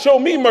God to show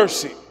me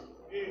mercy,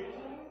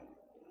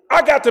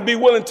 I got to be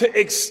willing to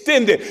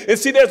extend it. And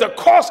see, there's a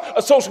cost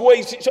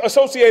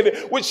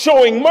associated with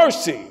showing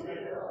mercy.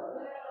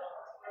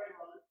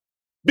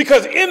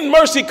 Because in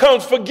mercy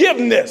comes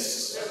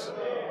forgiveness.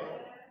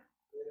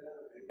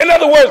 In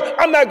other words,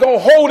 I'm not going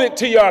to hold it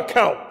to your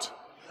account.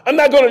 I'm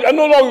no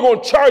longer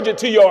going to charge it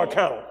to your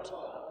account.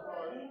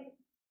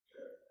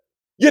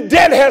 Your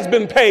debt has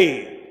been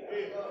paid.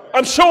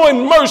 I'm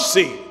showing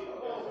mercy.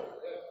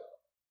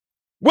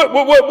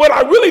 What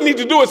I really need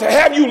to do is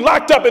have you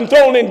locked up and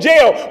thrown in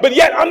jail, but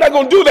yet I'm not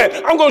going to do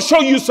that. I'm going to show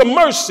you some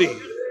mercy.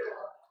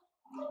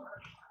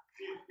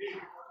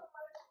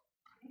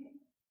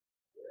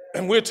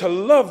 And we're to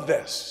love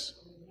this.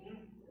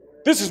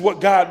 This is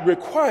what God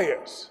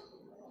requires,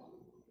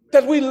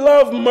 that we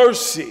love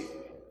mercy.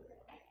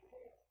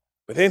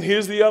 But then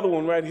here's the other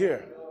one right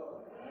here.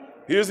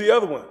 Here's the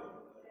other one.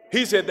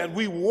 He said that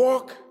we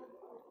walk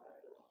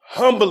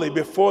humbly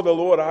before the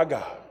Lord our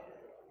God.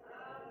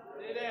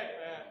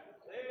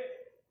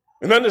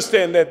 And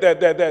understand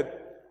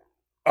that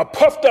a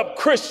puffed up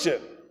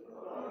Christian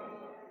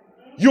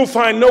you'll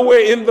find nowhere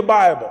in the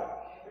Bible.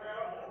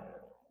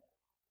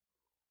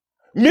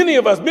 Many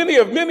of us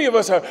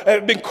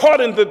have been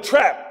caught in the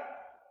trap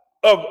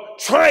of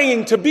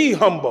trying to be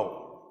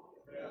humble.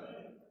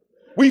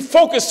 We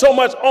focus so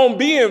much on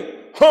being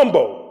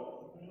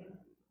humble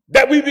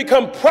that we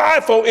become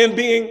prideful in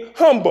being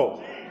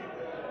humble.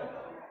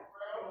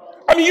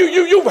 I mean,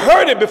 you've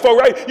heard it before,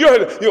 right? You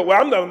heard it. Well,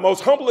 I'm the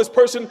most humblest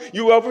person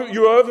you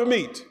ever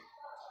meet.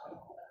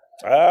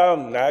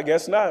 I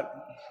guess not.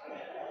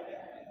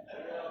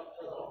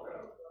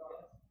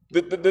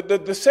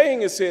 The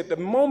saying is said, the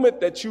moment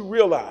that you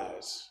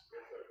realize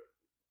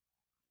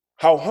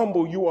how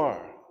humble you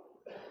are,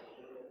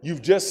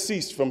 you've just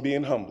ceased from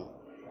being humble.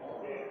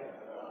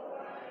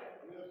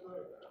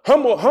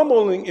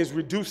 Humbling is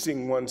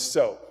reducing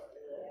oneself.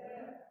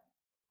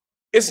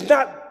 It's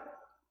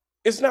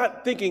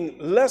not thinking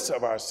less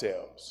of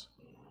ourselves,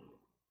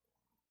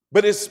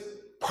 but it's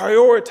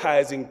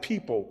prioritizing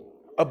people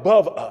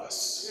above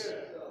us.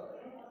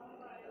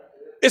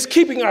 It's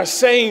keeping our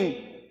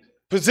same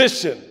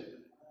position,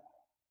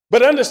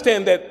 but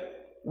understand that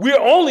we're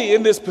only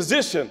in this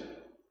position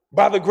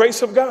by the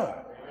grace of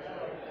God.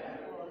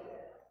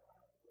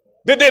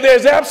 That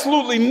there's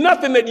absolutely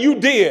nothing that you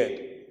did,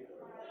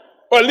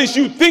 or at least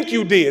you think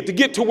you did, to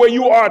get to where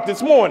you are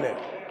this morning.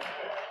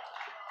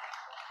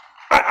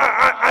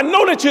 I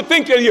know that you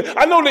think that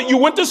I know that you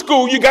went to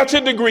school, you got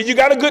your degree, you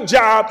got a good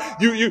job,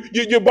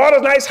 you bought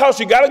a nice house,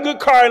 you got a good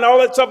car and all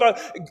that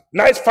stuff,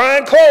 nice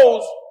fine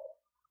clothes,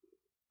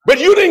 but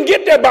you didn't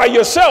get there by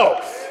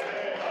yourself.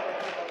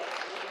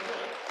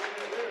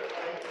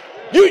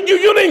 You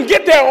didn't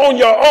get there on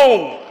your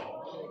own.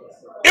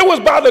 It was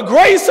by the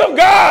grace of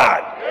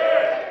God.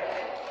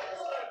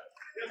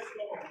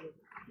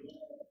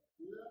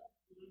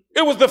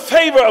 It was the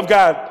favor of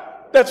God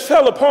that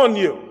fell upon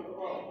you.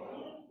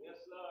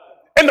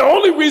 And the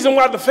only reason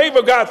why the favor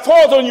of God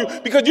falls on you,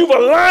 because you've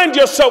aligned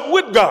yourself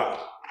with God.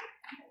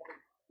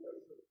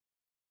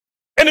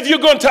 And if you're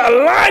going to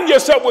align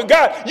yourself with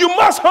God, you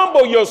must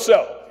humble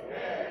yourself.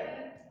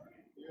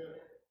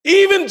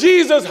 Even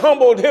Jesus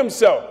humbled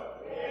himself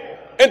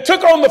and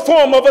took on the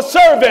form of a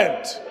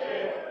servant.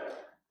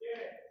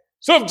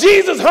 So if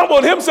Jesus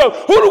humbled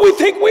himself, who do we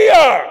think we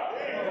are?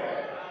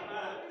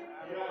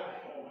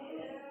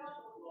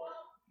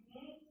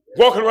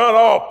 Walking around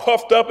all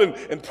puffed up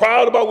and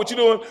proud about what you're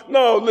doing.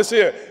 No, listen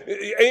here.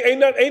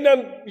 Ain't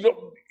nothing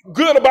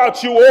good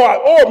about you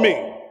or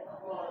me.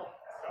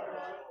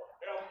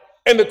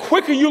 And the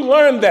quicker you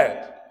learn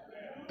that,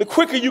 the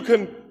quicker you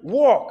can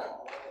walk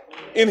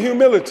in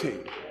humility.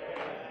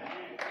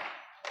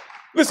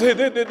 Listen,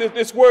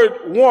 this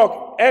word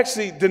walk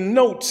actually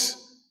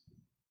denotes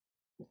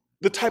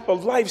the type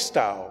of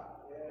lifestyle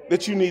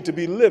that you need to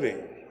be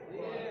living.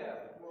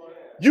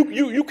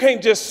 You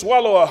can't just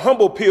swallow a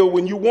humble pill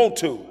when you want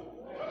to.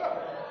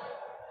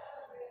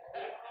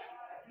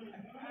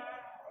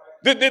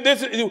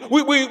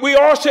 We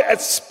all should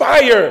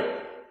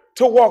aspire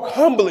to walk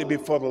humbly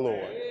before the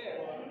Lord.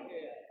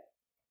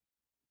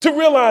 To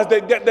realize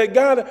that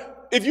God,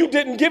 if you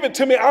didn't give it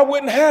to me, I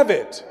wouldn't have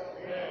it.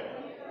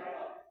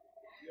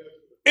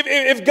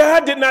 If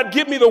God did not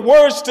give me the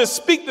words to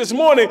speak this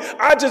morning,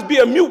 I'd just be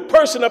a mute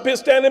person up here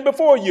standing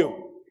before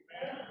you.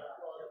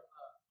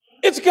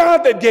 It's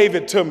God that gave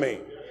it to me.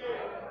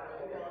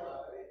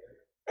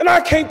 And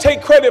I can't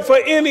take credit for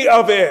any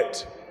of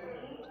it.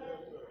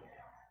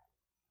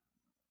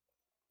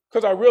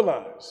 Because I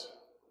realize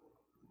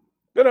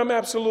that I'm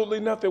absolutely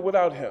nothing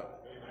without him.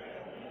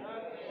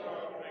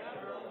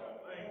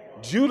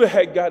 Judah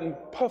had gotten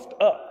puffed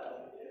up.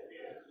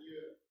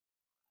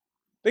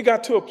 They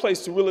got to a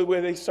place to really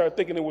where they started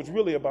thinking it was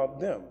really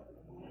about them.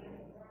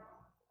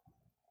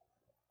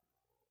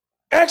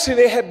 Actually,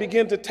 they had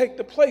begun to take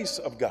the place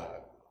of God.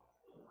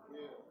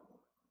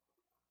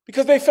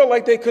 Because they felt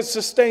like they could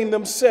sustain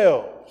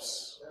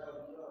themselves.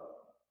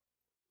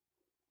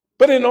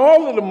 But in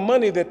all of the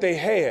money that they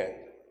had,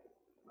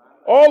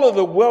 all of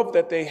the wealth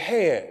that they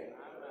had,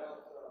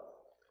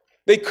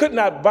 they could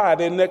not buy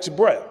their next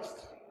breath.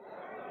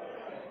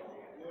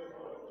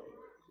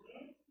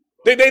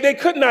 They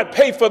could not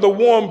pay for the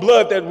warm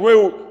blood that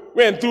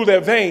ran through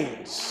their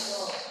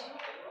veins.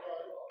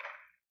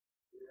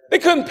 They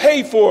couldn't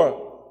pay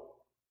for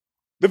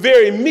the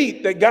very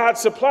meat that God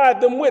supplied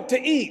them with to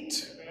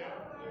eat.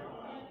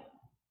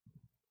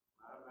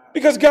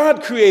 Because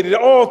God created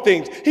all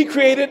things. He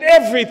created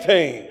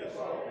everything.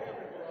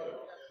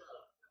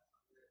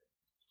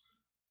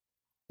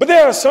 But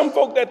there are some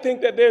folk that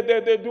think that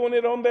they're doing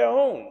it on their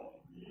own.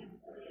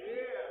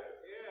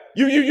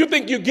 You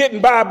think you're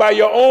getting by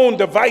your own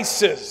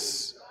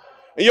devices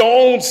and your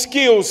own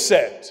skill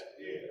set.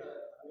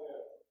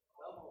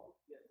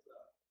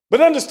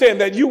 But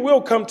understand that you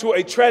will come to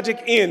a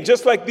tragic end,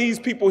 just like these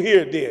people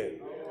here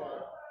did.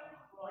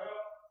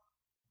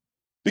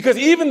 Because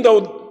even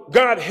though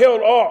God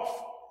held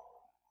off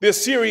the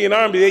Assyrian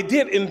army, they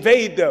did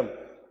invade them.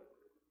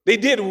 They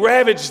did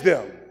ravage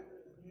them.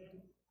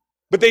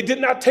 But they did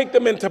not take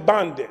them into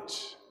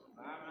bondage.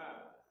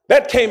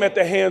 That came at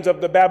the hands of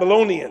the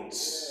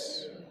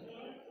Babylonians.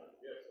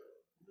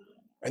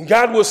 And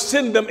God will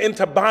send them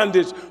into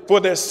bondage for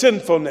their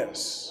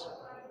sinfulness.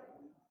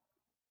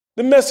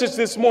 The message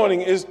this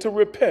morning is to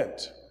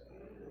repent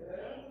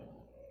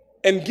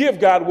and give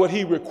God what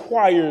he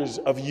requires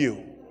of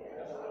you.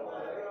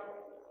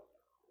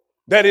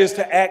 That is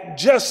to act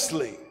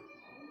justly,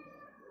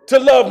 to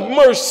love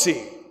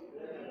mercy,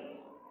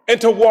 and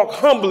to walk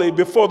humbly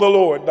before the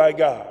Lord thy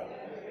God.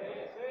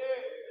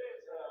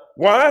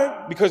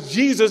 Why? Because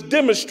Jesus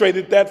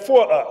demonstrated that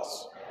for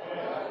us.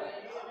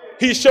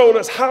 He showed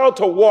us how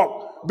to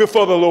walk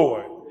before the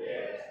Lord.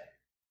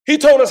 He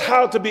told us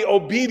how to be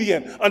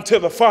obedient unto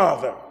the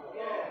Father.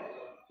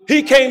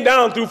 He came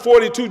down through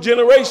 42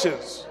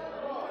 generations,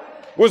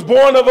 was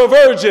born of a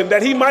virgin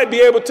that he might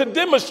be able to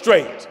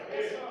demonstrate,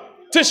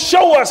 to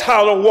show us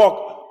how to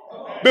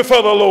walk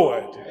before the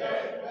Lord.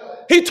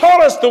 He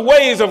taught us the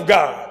ways of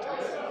God.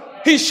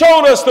 He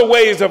showed us the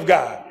ways of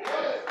God.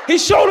 He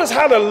showed us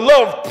how to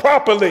love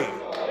properly.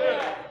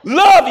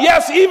 Love,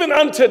 yes, even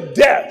unto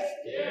death.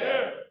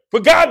 For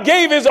God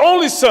gave his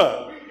only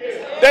son,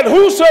 that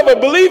whosoever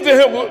believed in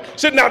him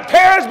should not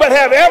perish but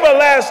have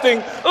everlasting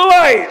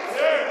life.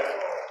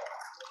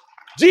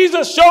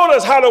 Jesus showed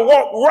us how to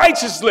walk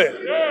righteously,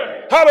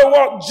 how to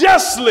walk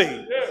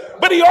justly,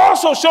 but he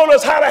also showed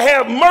us how to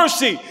have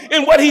mercy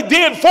in what he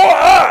did for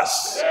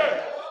us.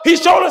 He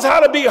showed us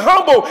how to be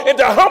humble and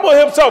to humble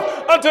himself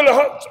unto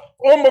the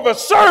form of a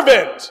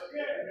servant.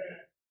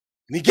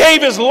 And he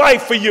gave his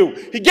life for you.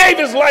 He gave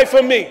his life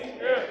for me.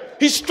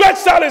 He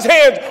stretched out his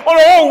hands on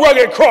an old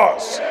rugged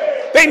cross.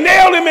 They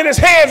nailed him in his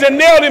hands and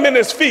nailed him in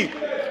his feet,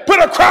 put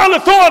a crown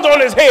of thorns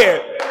on his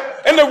head.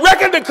 And the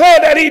record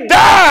declared that he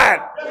died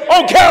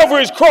on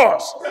Calvary's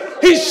cross.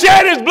 He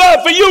shed his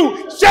blood for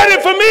you, shed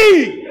it for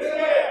me.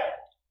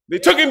 They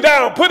took him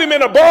down, put him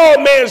in a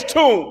bald man's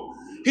tomb.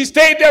 He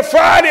stayed there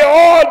Friday,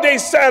 all day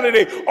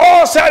Saturday,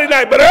 all Saturday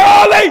night, but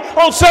early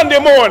on Sunday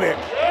morning,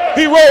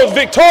 he rose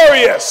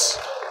victorious,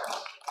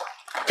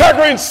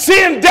 conquering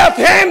sin, death,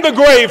 and the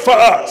grave for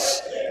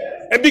us.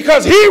 And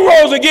because he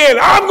rose again,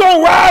 I'm going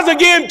to rise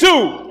again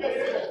too.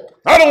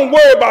 I don't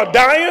worry about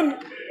dying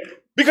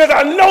because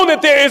I know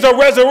that there is a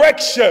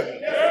resurrection.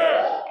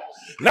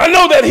 And I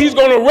know that he's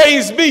going to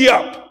raise me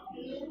up.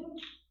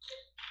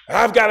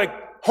 I've got a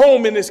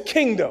home in his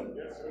kingdom.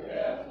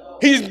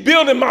 He's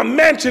building my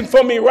mansion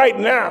for me right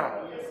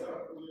now.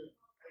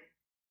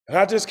 And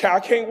I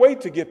can't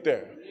wait to get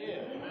there.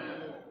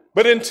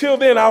 But until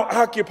then, I'll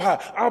occupy.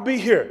 I'll be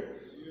here.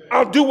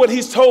 I'll do what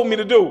he's told me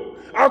to do.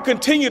 I'll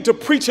continue to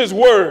preach his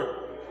word.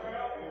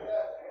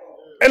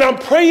 And I'm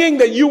praying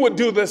that you would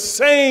do the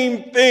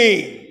same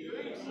thing.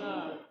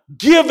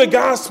 Give the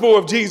gospel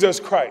of Jesus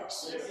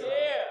Christ.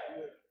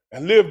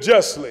 And live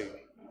justly.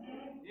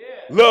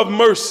 Love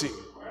mercy.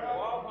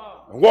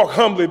 And walk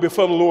humbly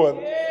before the Lord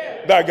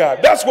thy God.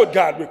 That's what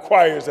God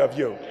requires of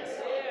you.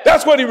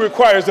 That's what he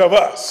requires of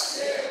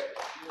us.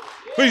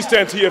 Please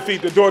stand to your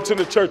feet. The door to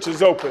the church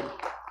is open.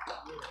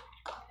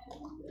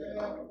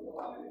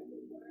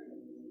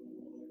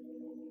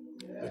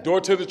 The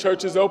door to the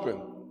church is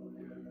open.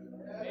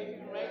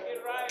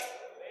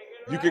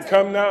 You can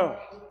come now.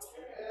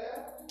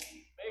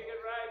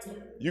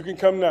 You can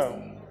come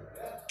now.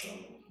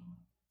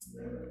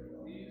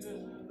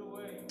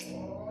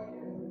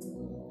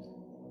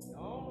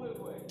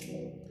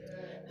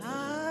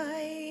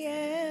 I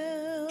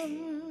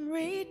am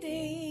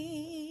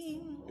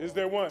redeemed. Is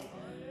there one?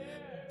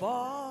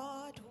 Bought